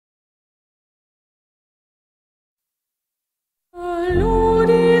Lord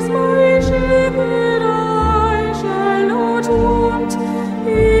is my shepherd, I shall not want.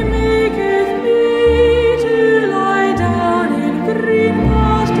 He maketh me to lie down in green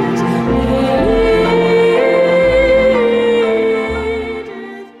pastures.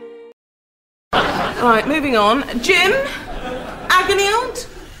 Right, moving on. Jim? Agony aunt?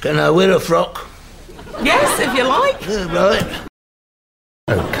 Can I wear a frock? Yes, if you like. Yeah, right.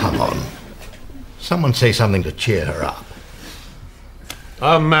 Oh, come on. Someone say something to cheer her up.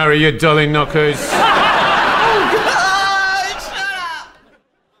 I'll marry you, dolly knockers. Oh, God, shut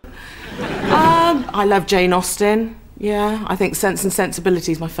up! I love Jane Austen. Yeah, I think Sense and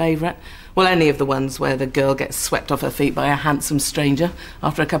Sensibility is my favourite. Well, any of the ones where the girl gets swept off her feet by a handsome stranger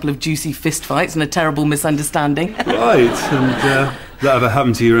after a couple of juicy fistfights and a terrible misunderstanding. Right, and that ever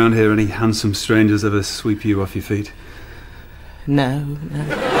happened to you around here? Any handsome strangers ever sweep you off your feet? No.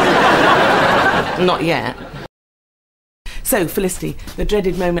 Not yet. So, Felicity, the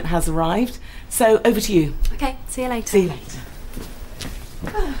dreaded moment has arrived. So, over to you. Okay, see you later. See you later.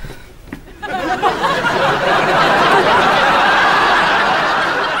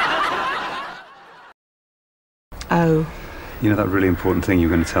 Oh. You know that really important thing you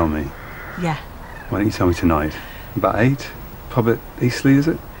were going to tell me? Yeah. Why don't you tell me tonight? About 8? Pub at Eastleigh, is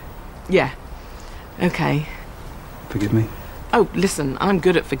it? Yeah. Okay. Forgive me? Oh, listen, I'm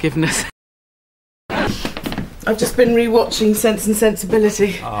good at forgiveness. I've just been re-watching Sense and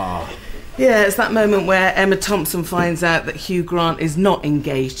Sensibility. Ah. Yeah, it's that moment where Emma Thompson finds out that Hugh Grant is not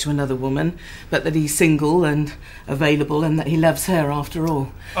engaged to another woman, but that he's single and available and that he loves her after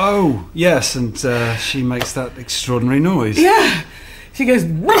all. Oh, yes, and she makes that extraordinary noise. Yeah! She goes,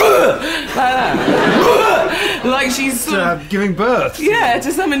 like that. Like she's giving birth. Yeah,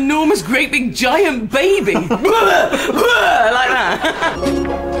 to some enormous, great big giant baby. Like that.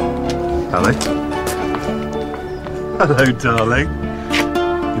 Hello. Hello, darling.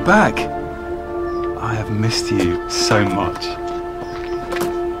 You're back. I have missed you so much.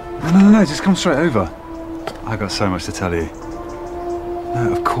 No, just come straight over. I got so much to tell you.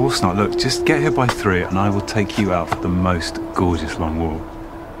 No, of course not. Look, just get here by 3 and I will take you out for the most gorgeous long walk.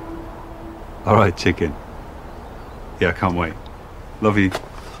 All right, chicken. Yeah, I can't wait. Love you.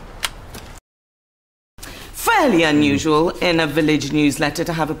 Fairly unusual in a village newsletter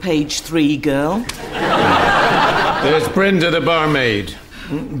to have a page 3 girl. There's Brenda, the barmaid.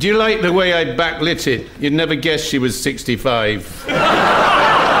 Do you like the way I backlit it? You'd never guess she was 65.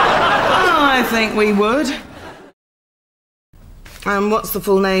 I think we would. And what's the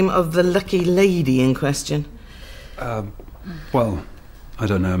full name of the lucky lady in question? Well, I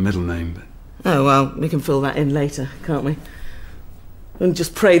don't know her middle name, but... Oh, well, we can fill that in later, can't we? And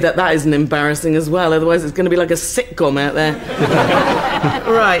just pray that that isn't embarrassing as well, otherwise it's going to be like a sitcom out there.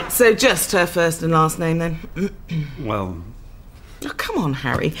 Right, so just her first and last name, then. Well... Oh, come on,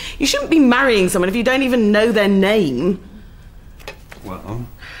 Harry. You shouldn't be marrying someone if you don't even know their name. Well,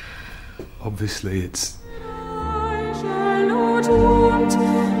 obviously it's... I shall not want.